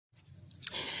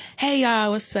Hey y'all,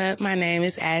 what's up? My name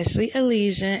is Ashley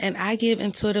Elysian, and I give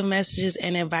intuitive messages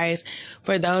and advice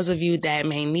for those of you that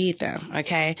may need them,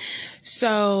 okay?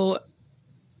 So,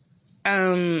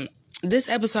 this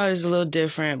episode is a little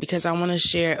different because I want to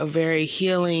share a very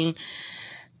healing,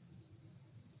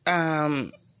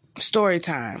 story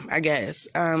time, I guess,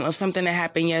 of something that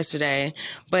happened yesterday,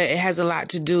 but it has a lot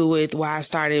to do with why I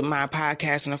started my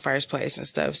podcast in the first place and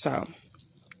stuff, so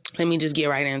let me just get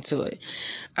right into it.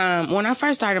 When I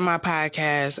first started my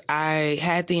podcast, I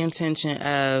had the intention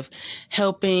of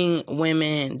helping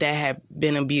women that have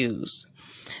been abused,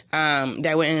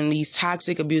 that were in these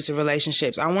toxic, abusive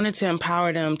relationships. I wanted to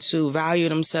empower them to value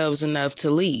themselves enough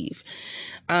to leave,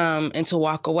 and to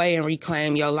walk away and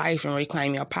reclaim your life and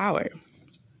reclaim your power.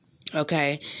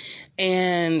 Okay.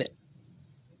 And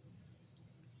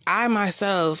I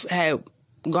myself had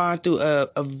gone through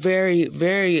a very,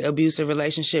 very abusive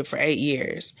relationship for 8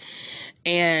 years.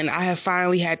 And I have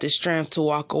finally had the strength to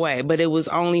walk away. But it was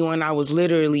only when I was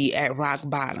literally at rock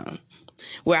bottom,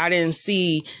 where I didn't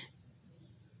see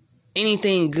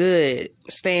anything good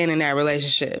staying in that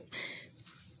relationship.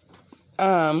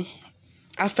 I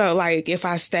felt like if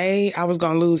I stayed, I was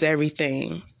going to lose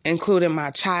everything, including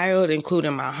my child,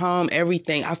 including my home,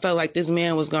 everything. I felt like this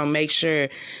man was going to make sure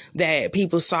that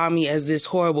people saw me as this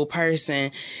horrible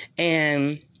person,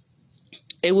 and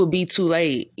it would be too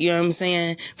late, you know what I'm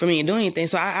saying, for me to do anything.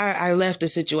 So I left the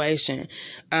situation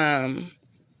after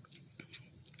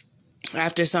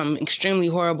something extremely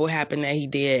horrible happened that he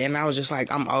did, and I was just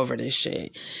like, I'm over this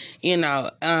shit, you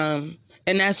know.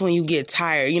 And that's when you get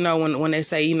tired. You know, when they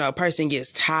say, you know, a person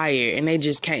gets tired and they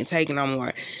just can't take it no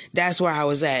more. That's where I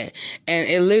was at. And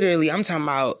it literally, I'm talking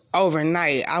about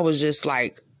overnight, I was just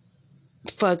like,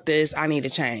 fuck this, I need to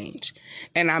change.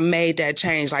 And I made that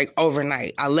change like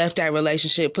overnight. I left that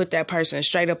relationship, put that person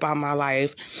straight up out my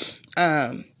life.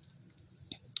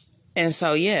 And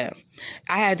so, yeah,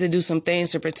 I had to do some things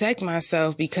to protect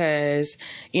myself because,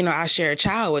 you know, I share a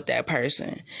child with that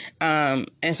person. And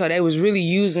so they was really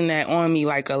using that on me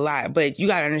like a lot. But you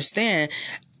got to understand,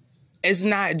 it's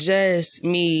not just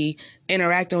me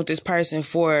interacting with this person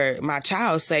for my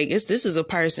child's sake. This is a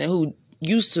person who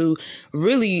used to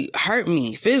really hurt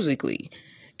me physically.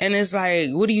 And it's like,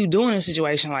 what do you do in a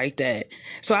situation like that?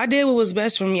 So I did what was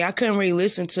best for me. I couldn't really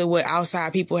listen to what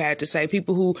outside people had to say,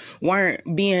 people who weren't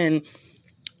being,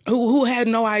 who had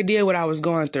no idea what I was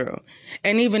going through.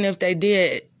 And even if they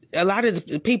did, a lot of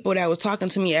the people that was talking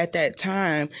to me at that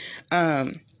time,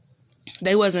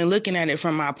 they wasn't looking at it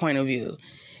from my point of view.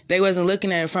 They wasn't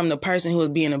looking at it from the person who was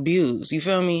being abused. You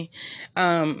feel me?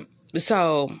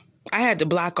 So I had to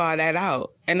block all that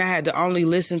out, and I had to only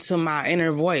listen to my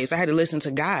inner voice. I had to listen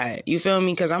to God. You feel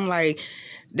me? Because I'm like,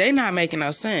 they not making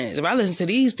no sense. If I listen to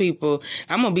these people,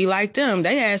 I'm going to be like them.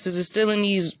 They asses are still in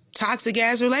these toxic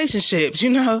ass relationships,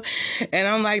 you know? And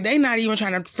I'm like, they not even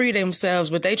trying to free themselves,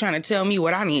 but they trying to tell me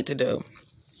what I need to do.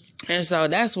 And so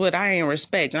that's what I ain't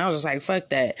respect. And I was just like, fuck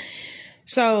that.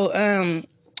 So,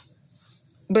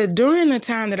 but during the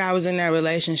time that I was in that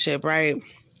relationship, right,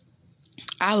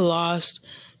 I lost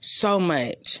so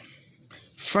much.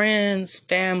 Friends,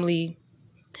 family,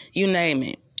 you name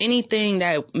it. Anything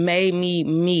that made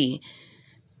me,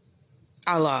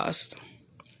 I lost.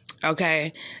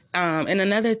 Okay. And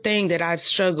another thing that I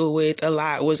struggled with a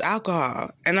lot was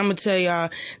alcohol. And I'm going to tell y'all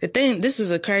this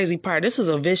is a crazy part. This was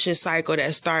a vicious cycle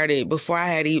that started before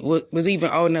I was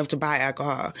even old enough to buy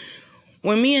alcohol.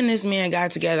 When me and this man got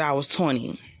together, I was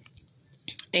 20.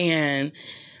 And,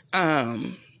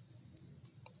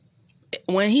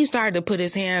 when he started to put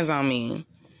his hands on me,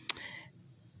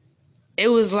 it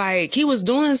was like he was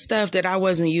doing stuff that I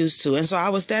wasn't used to. And so I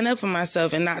would stand up for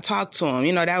myself and not talk to him.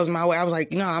 You know, that was my way. I was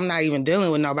like, no, I'm not even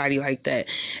dealing with nobody like that.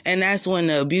 And that's when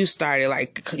the abuse started,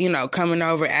 like, you know, coming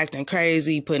over, acting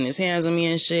crazy, putting his hands on me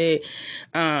and shit.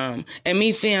 And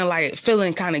me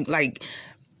feeling kind of like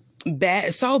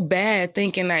bad, so bad,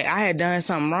 thinking like I had done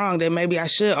something wrong that maybe I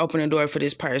should open the door for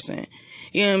this person.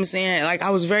 You know what I'm saying? Like, I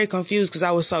was very confused because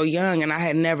I was so young and I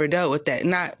had never dealt with that.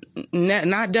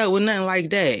 Not dealt with nothing like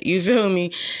that. You feel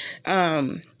me?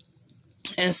 And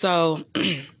so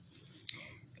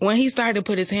when he started to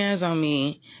put his hands on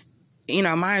me, you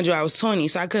know, mind you, I was 20,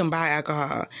 so I couldn't buy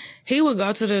alcohol. He would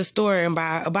go to the store and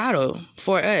buy a bottle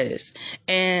for us.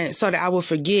 And so that I would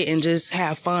forget and just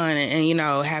have fun and you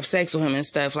know, have sex with him and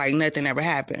stuff like nothing ever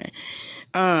happened.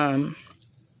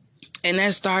 And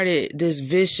that started this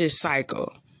vicious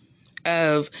cycle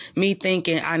of me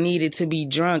thinking I needed to be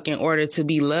drunk in order to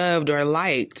be loved or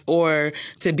liked or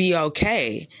to be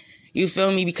okay. You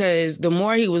feel me? Because the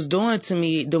more he was doing to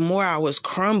me, the more I was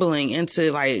crumbling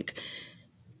into like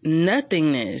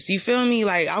nothingness. You feel me?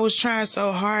 Like, I was trying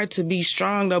so hard to be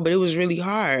strong though, but it was really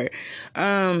hard.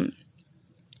 And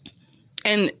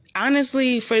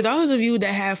honestly, for those of you that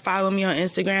have followed me on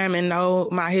Instagram and know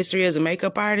my history as a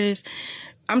makeup artist,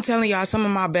 I'm telling y'all, some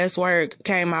of my best work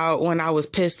came out when I was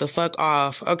pissed the fuck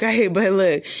off. Okay. But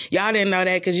look, y'all didn't know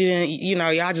that because you didn't,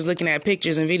 y'all just looking at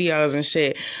pictures and videos and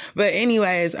shit. But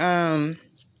anyways, but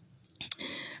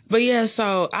yeah,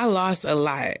 so I lost a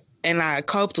lot and I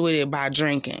coped with it by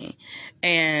drinking.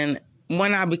 And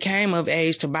when I became of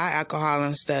age to buy alcohol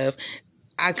and stuff,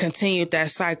 I continued that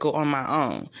cycle on my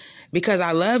own because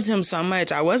I loved him so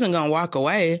much. I wasn't going to walk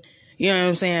away. You know what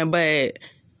I'm saying? But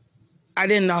I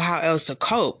didn't know how else to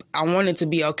cope. I wanted to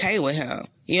be okay with him.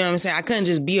 You know what I'm saying? I couldn't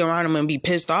just be around him and be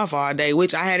pissed off all day,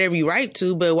 which I had every right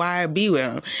to, but why be with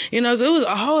him? So it was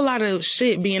a whole lot of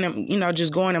shit being,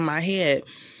 just going in my head.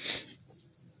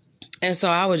 And so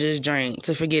I would just drink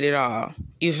to forget it all.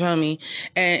 You feel me?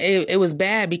 And it was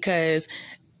bad because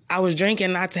I was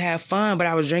drinking not to have fun, but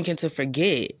I was drinking to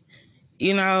forget.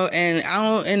 And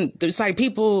it's like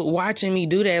people watching me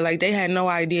do that, like they had no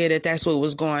idea that that's what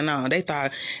was going on. They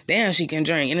thought, damn, she can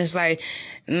drink. And it's like,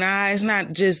 nah, it's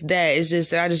not just that. It's just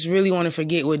that I just really want to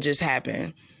forget what just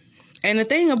happened. And the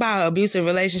thing about abusive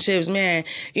relationships, man,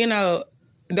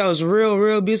 those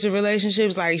real abusive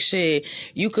relationships, like shit,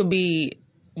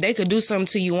 they could do something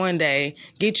to you one day,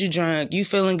 get you drunk, you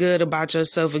feeling good about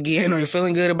yourself again or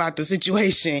feeling good about the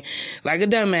situation like a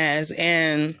dumbass,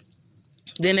 and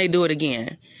then they do it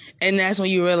again. And that's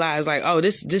when you realize, like, oh,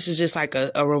 this is just like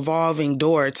a revolving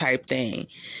door type thing.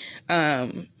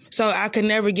 So I could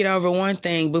never get over one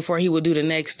thing before he would do the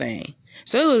next thing.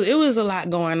 So it was a lot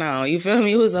going on. You feel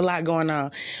me? It was a lot going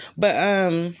on.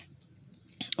 But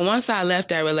once I left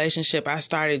that relationship, I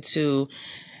started to,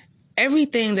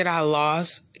 everything that I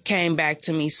lost came back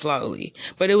to me slowly,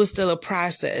 but it was still a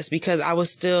process because I was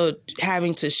still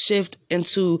having to shift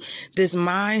into this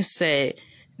mindset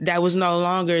that was no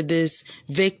longer this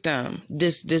victim,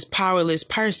 this powerless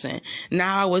person.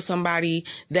 Now I was somebody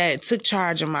that took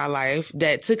charge of my life,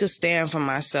 that took a stand for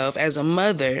myself as a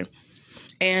mother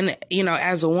and,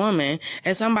 as a woman,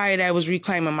 and somebody that was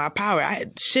reclaiming my power.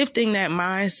 Shifting that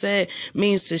mindset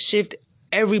means to shift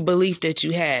every belief that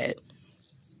you had.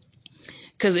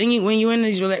 Because when you're in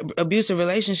these abusive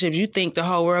relationships, you think the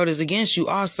whole world is against you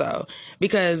also.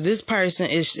 Because this person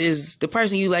is the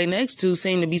person you lay next to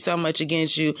seem to be so much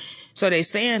against you. So they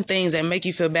saying things that make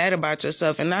you feel bad about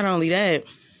yourself. And not only that,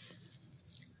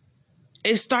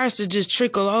 it starts to just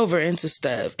trickle over into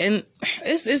stuff. And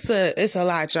it's a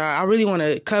lot, y'all. I really want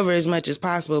to cover as much as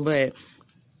possible. But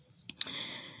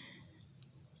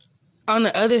on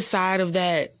the other side of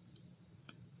that,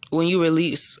 when you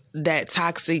release that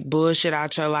toxic bullshit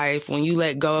out your life, when you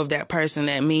let go of that person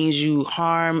that means you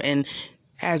harm and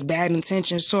has bad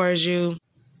intentions towards you,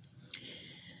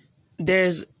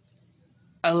 there's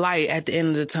a light at the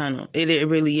end of the tunnel. It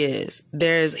really is.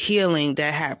 There's healing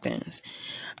that happens.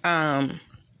 And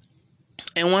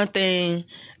one thing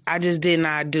I just did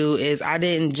not do is I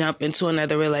didn't jump into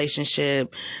another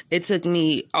relationship. It took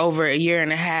me over a year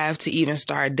and a half to even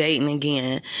start dating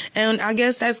again. And I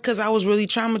guess that's because I was really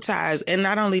traumatized. And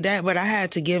not only that, but I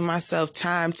had to give myself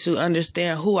time to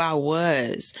understand who I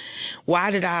was. Why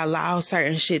did I allow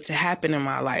certain shit to happen in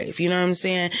my life? You know what I'm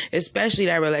saying? Especially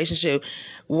that relationship.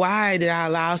 Why did I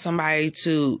allow somebody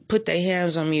to put their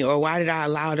hands on me? Or why did I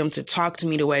allow them to talk to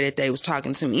me the way that they was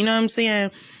talking to me? You know what I'm saying?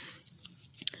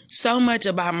 So much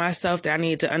about myself that I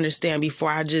needed to understand before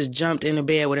I just jumped into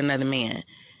bed with another man.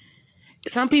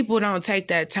 Some people don't take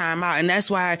that time out, and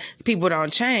that's why people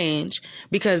don't change,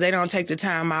 because they don't take the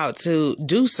time out to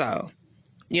do so.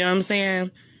 You know what I'm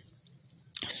saying?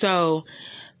 So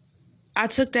I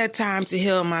took that time to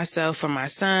heal myself for my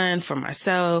son, for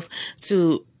myself,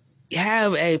 to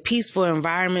have a peaceful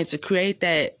environment, to create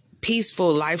that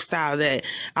peaceful lifestyle that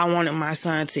I wanted my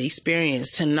son to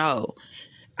experience, to know.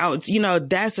 I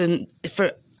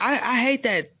hate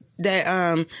that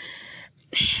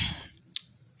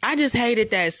I just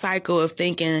hated that cycle of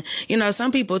thinking,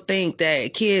 some people think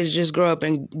that kids just grow up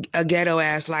in a ghetto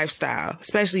ass lifestyle,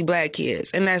 especially black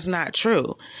kids. And that's not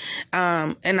true.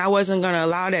 And I wasn't going to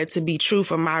allow that to be true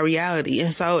for my reality.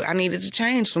 And so I needed to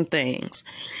change some things,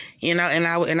 and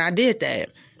I did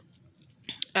that.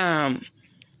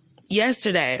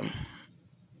 Yesterday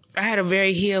I had a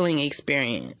very healing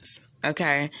experience.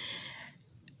 Okay.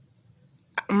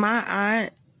 My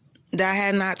aunt that I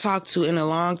had not talked to in a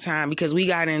long time because we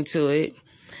got into it.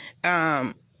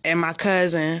 And my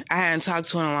cousin I hadn't talked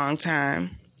to in a long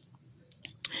time.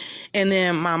 And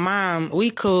then my mom,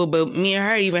 we cool, but me and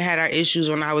her even had our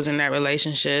issues when I was in that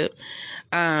relationship.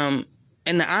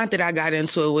 And the aunt that I got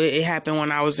into it with, it happened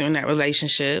when I was in that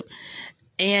relationship.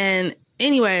 And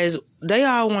anyways, they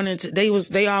all went to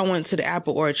the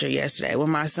apple orchard yesterday with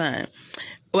my son.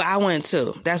 Well, I went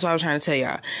too. That's what I was trying to tell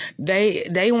y'all.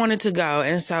 They wanted to go.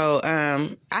 And so, I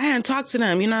hadn't talked to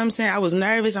them. You know what I'm saying? I was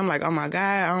nervous. I'm like, oh my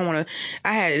God, I don't want to,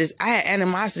 I had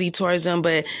animosity towards them.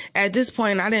 But at this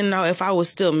point, I didn't know if I was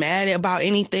still mad about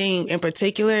anything in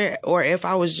particular or if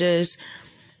I was just,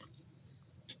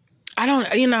 I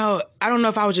don't know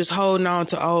if I was just holding on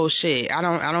to old shit. I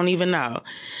don't even know.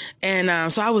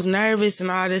 And, so I was nervous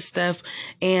and all this stuff.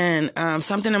 And,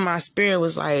 something in my spirit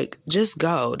was like, just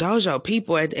go. Those are your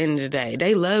people at the end of the day.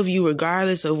 They love you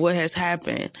regardless of what has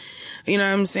happened. You know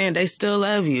what I'm saying? They still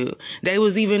love you. They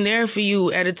was even there for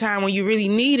you at a time when you really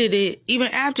needed it, even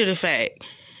after the fact.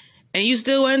 And you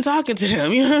still wasn't talking to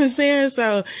them. You know what I'm saying?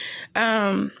 So,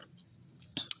 I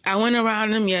went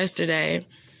around them yesterday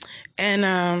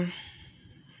and,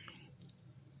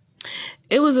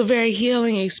 it was a very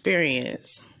healing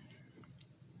experience.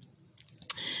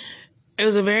 It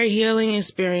was a very healing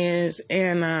experience,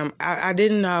 and I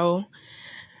didn't know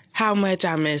how much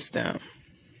I missed them.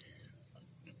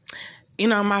 You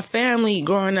know, my family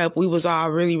growing up, we was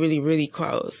all really, really, really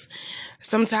close.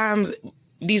 Sometimes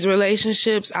these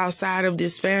relationships outside of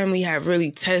this family have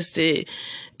really tested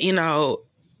us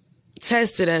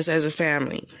as a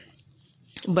family.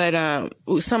 But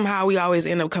somehow we always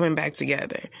end up coming back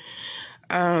together.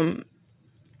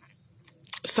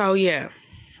 So yeah,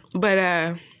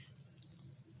 but,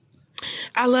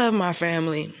 I love my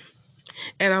family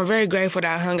and I'm very grateful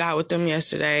that I hung out with them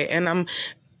yesterday. And I'm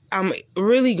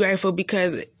really grateful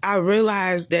because I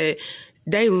realized that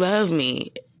they love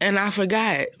me and I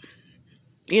forgot.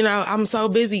 You know, I'm so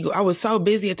busy. I was so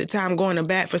busy at the time going to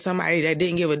bat for somebody that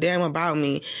didn't give a damn about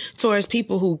me towards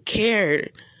people who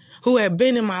cared, who had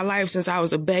been in my life since I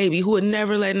was a baby, who would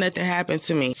never let nothing happen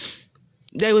to me.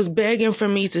 They was begging for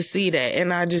me to see that,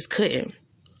 and I just couldn't.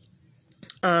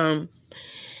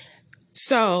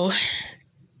 So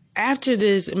after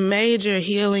this major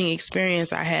healing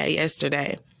experience I had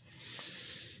yesterday,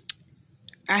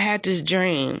 I had this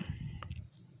dream.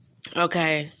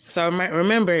 Okay, so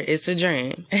remember, it's a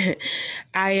dream.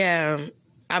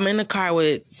 I'm in the car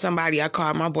with somebody I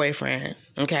called my boyfriend.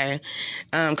 Okay,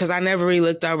 because I never really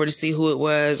looked over to see who it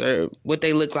was or what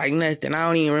they looked like. Nothing. I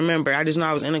don't even remember. I just know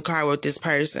I was in the car with this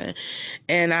person,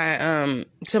 and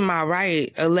to my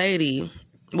right, a lady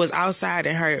was outside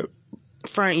in her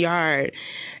front yard,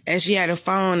 and she had a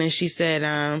phone, and she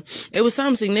said it was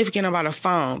something significant about a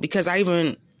phone because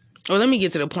well, let me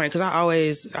get to the point because I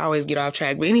always get off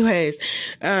track. But anyways,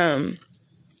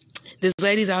 this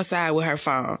lady's outside with her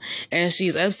phone and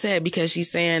she's upset because she's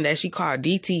saying that she called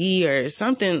DTE or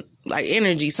something like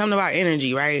something about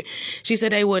energy, right? She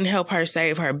said they wouldn't help her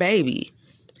save her baby.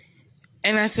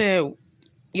 And I said,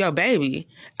 yo, baby,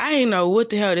 I didn't know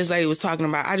what the hell this lady was talking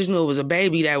about. I just knew it was a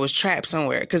baby that was trapped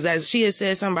somewhere because she had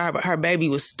said something about her baby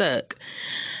was stuck.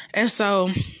 And so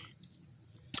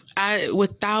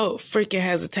without freaking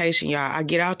hesitation, y'all, I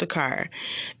get out the car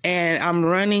and I'm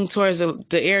running towards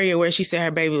the area where she said her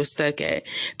baby was stuck at.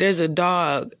 There's a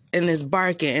dog and it's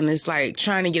barking and it's like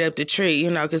trying to get up the tree,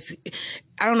 because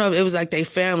I don't know if it was like their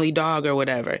family dog or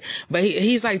whatever, but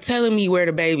he's like telling me where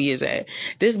the baby is at.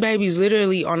 This baby's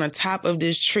literally on the top of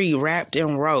this tree wrapped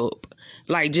in rope,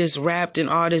 like just wrapped in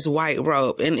all this white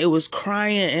rope, and it was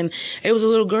crying and it was a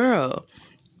little girl.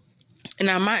 And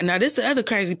now this is the other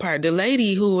crazy part. The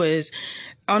lady who was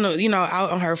out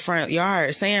on her front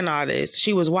yard saying all this,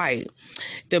 she was white.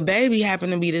 The baby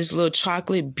happened to be this little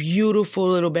chocolate, beautiful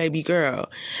little baby girl.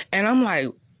 And I'm like,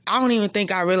 I don't even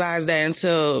think I realized that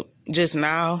until just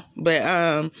now.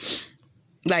 But,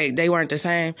 like they weren't the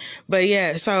same. But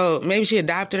yeah, so maybe she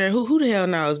adopted her. Who the hell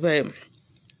knows? But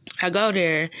I go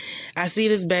there, I see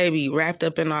this baby wrapped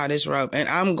up in all this rope, and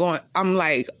I'm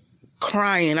like,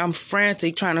 crying. I'm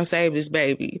frantic trying to save this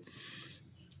baby.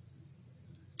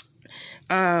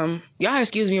 Y'all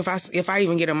excuse me if I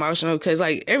even get emotional because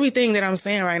like everything that I'm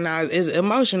saying right now is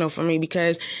emotional for me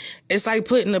because it's like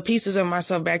putting the pieces of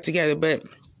myself back together. But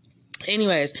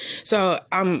anyways, so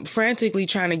I'm frantically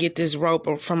trying to get this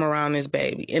rope from around this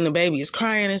baby and the baby is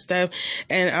crying and stuff.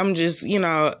 And I'm just,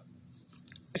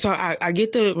 so I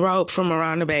get the rope from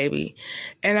around the baby,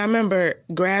 and I remember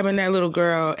grabbing that little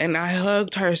girl and I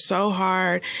hugged her so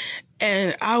hard,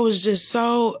 and I was just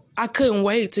I couldn't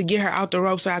wait to get her out the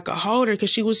rope so I could hold her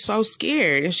because she was so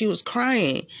scared and she was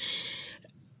crying.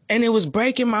 And it was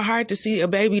breaking my heart to see a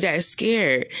baby that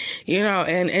scared,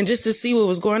 and just to see what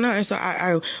was going on. And so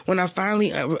when I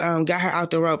finally got her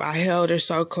out the rope, I held her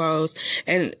so close.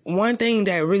 And one thing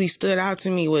that really stood out to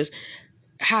me was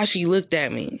how she looked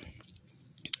at me.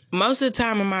 most of the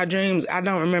time in my dreams, I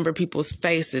don't remember people's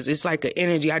faces. It's like an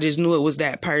energy. I just knew it was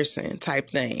that person type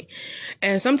thing.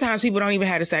 And sometimes people don't even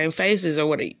have the same faces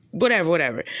or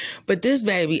whatever. But this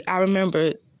baby, I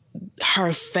remember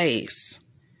her face.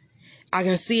 I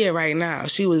can see it right now.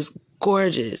 She was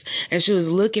gorgeous. And she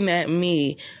was looking at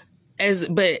me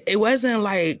but it wasn't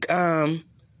like, it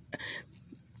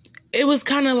was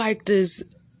kind of like this,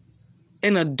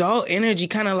 an adult energy,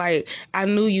 kind of like, I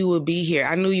knew you would be here.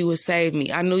 I knew you would save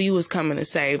me. I knew you was coming to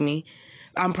save me.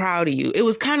 I'm proud of you. It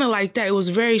was kind of like that. It was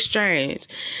very strange.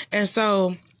 And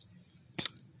so,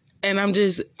 and I'm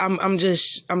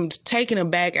taken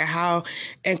aback at how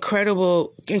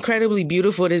incredibly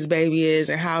beautiful this baby is,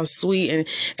 and how sweet,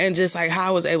 and just like how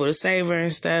I was able to save her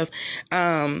and stuff.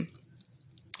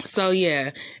 So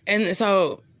yeah. And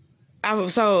so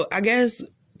I guess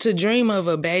to dream of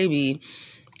a baby,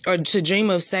 or to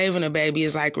dream of saving a baby,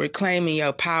 is like reclaiming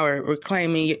your power,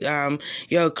 reclaiming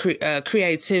your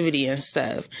creativity and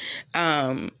stuff.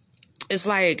 It's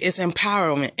like, it's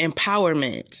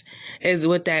empowerment is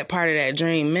what that part of that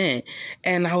dream meant.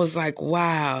 And I was like,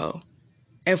 wow.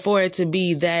 And for it to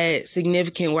be that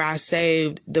significant where I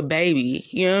saved the baby,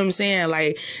 you know what I'm saying?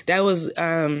 Like, that was,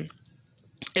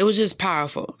 it was just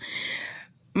powerful.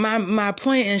 My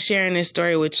point in sharing this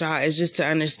story with y'all is just to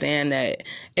understand that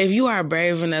if you are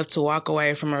brave enough to walk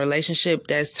away from a relationship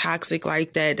that's toxic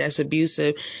like that, that's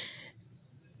abusive,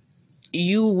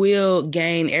 you will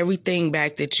gain everything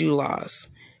back that you lost.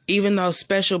 Even those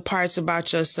special parts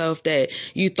about yourself that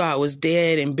you thought was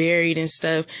dead and buried and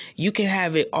stuff, you can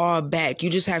have it all back. You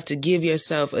just have to give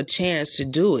yourself a chance to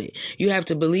do it. You have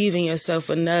to believe in yourself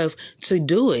enough to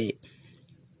do it.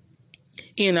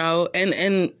 You know,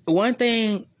 and one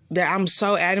thing that I'm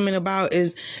so adamant about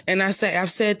is, and I've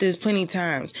said this plenty of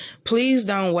times, please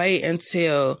don't wait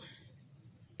until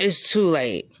it's too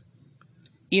late.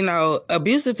 You know,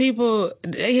 abusive people,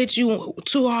 they hit you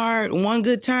too hard one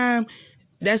good time,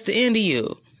 that's the end of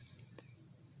you.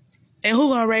 And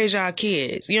who gonna raise y'all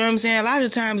kids? You know what I'm saying? A lot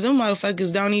of times them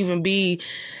motherfuckers don't even be,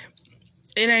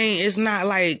 it's not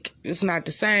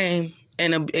the same.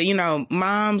 And, you know,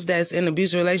 moms that's in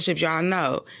abusive relationships, y'all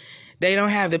know, they don't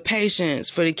have the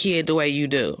patience for the kid the way you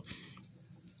do.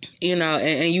 You know,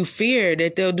 and you fear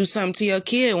that they'll do something to your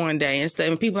kid one day and stuff.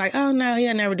 And people like, oh, no,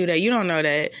 he'll never do that. You don't know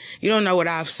that. You don't know what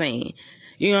I've seen.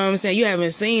 You know what I'm saying? You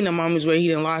haven't seen the moments where he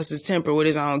done lost his temper with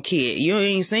his own kid. You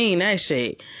ain't seen that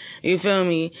shit. You feel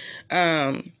me?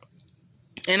 And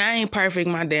I ain't perfect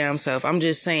my damn self. I'm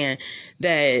just saying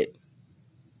that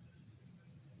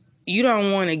you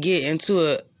don't want to get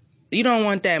into you don't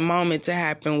want that moment to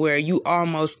happen where you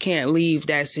almost can't leave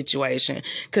that situation.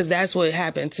 Because that's what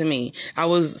happened to me. I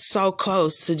was so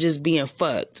close to just being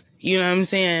fucked. You know what I'm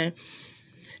saying?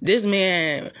 This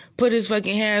man put his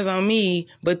fucking hands on me,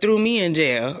 but threw me in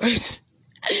jail.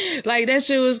 Like, that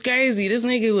shit was crazy. This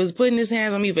nigga was putting his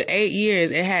hands on me for 8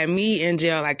 years and had me in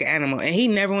jail like an animal. And he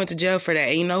never went to jail for that.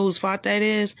 And you know whose fault that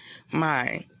is?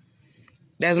 Mine.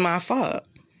 That's my fault.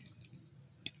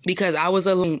 Because I was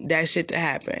allowing that shit to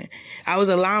happen. I was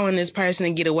allowing this person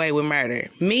to get away with murder.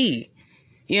 Me.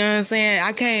 You know what I'm saying?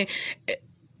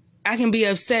 I can be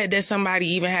upset that somebody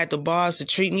even had the balls to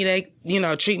treat me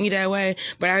that way.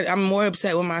 But I'm more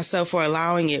upset with myself for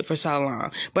allowing it for so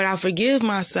long. But I forgive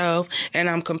myself, and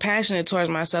I'm compassionate towards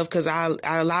myself because I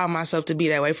allow myself to be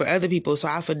that way for other people. So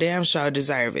I for damn sure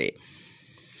deserve it.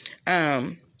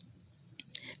 I'm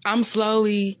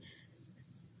slowly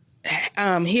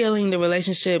healing the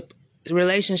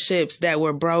relationships that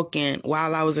were broken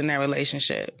while I was in that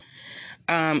relationship.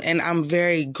 And I'm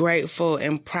very grateful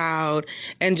and proud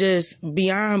and just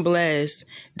beyond blessed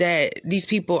that these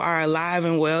people are alive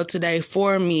and well today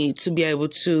for me to be able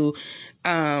to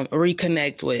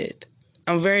reconnect with.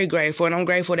 I'm very grateful, and I'm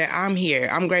grateful that I'm here.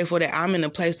 I'm grateful that I'm in the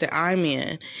place that I'm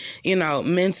in, you know,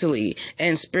 mentally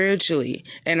and spiritually.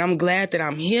 And I'm glad that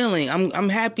I'm healing. I'm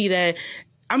happy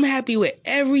with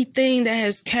everything that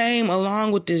has came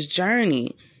along with this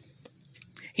journey.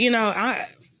 You know,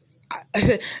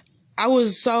 I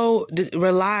was so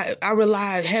I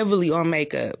relied heavily on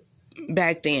makeup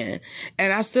back then,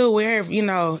 and I still wear it, you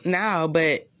know, now,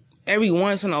 but every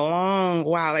once in a long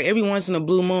while, like every once in a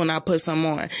blue moon, I put some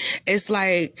on. It's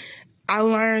like I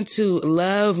learned to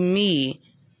love me,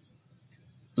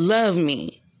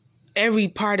 every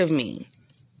part of me.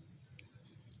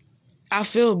 I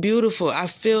feel beautiful. I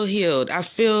feel healed. I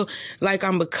feel like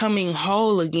I'm becoming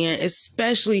whole again,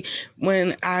 especially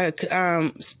when I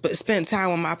spent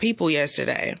time with my people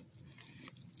yesterday.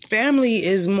 Family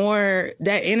is more,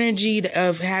 that energy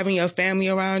of having your family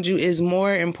around you is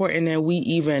more important than we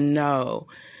even know.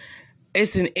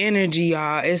 It's an energy,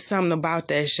 y'all. It's something about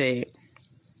that shit.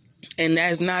 And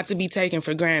that's not to be taken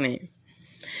for granted.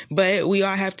 But we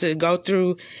all have to go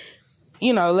through,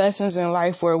 lessons in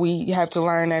life where we have to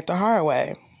learn that the hard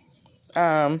way.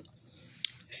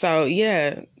 So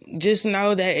yeah, just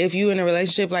know that if you in a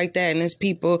relationship like that and there's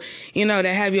people, that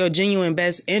have your genuine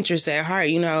best interests at heart,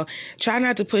 try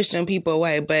not to push them people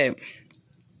away. But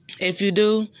if you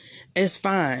do, it's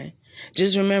fine.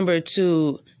 Just remember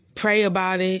to pray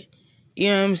about it. You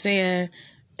know what I'm saying?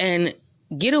 And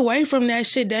get away from that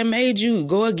shit that made you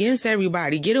go against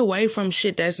everybody. Get away from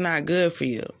shit that's not good for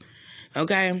you.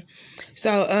 Okay?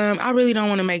 So, I really don't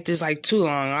want to make this like too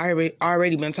long. I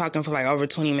already been talking for like over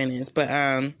 20 minutes. But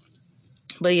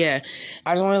yeah,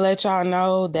 I just want to let y'all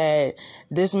know that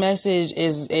this message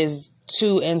is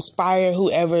to inspire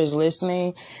whoever is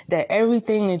listening, that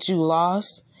everything that you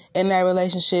lost in that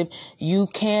relationship, you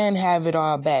can have it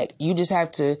all back. You just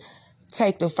have to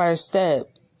take the first step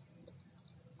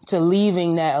to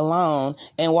leaving that alone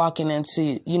and walking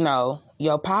into,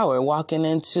 your power, walking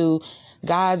into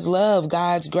God's love,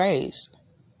 God's grace.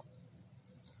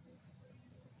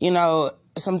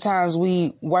 Sometimes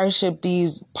we worship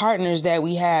these partners that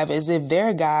we have as if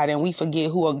they're God, and we forget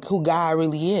who God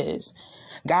really is.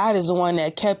 God is the one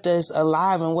that kept us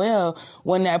alive and well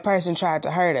when that person tried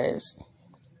to hurt us.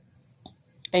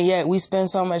 And yet we spend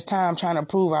so much time trying to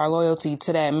prove our loyalty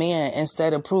to that man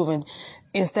instead of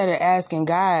asking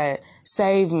God,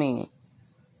 save me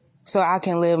so I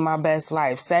can live my best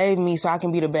life. Save me so I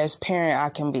can be the best parent I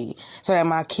can be, so that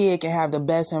my kid can have the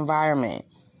best environment.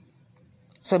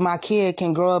 So my kid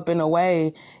can grow up in a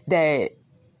way that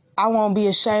I won't be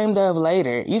ashamed of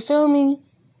later. You feel me?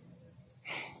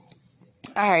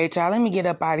 All right, y'all, let me get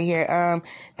up out of here.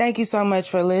 Thank you so much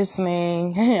for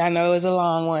listening. I know it's a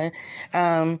long one.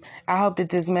 I hope that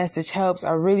this message helps.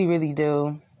 I really, really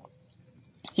do.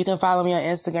 You can follow me on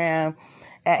Instagram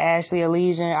at Ashley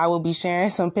Elysian. I will be sharing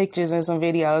some pictures and some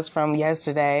videos from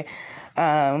yesterday.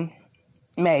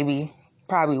 Maybe,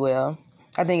 probably will.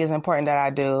 I think it's important that I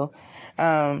do.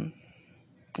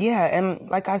 Yeah, and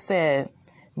like I said,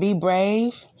 be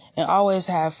brave and always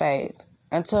have faith.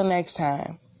 Until next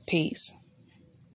time, peace.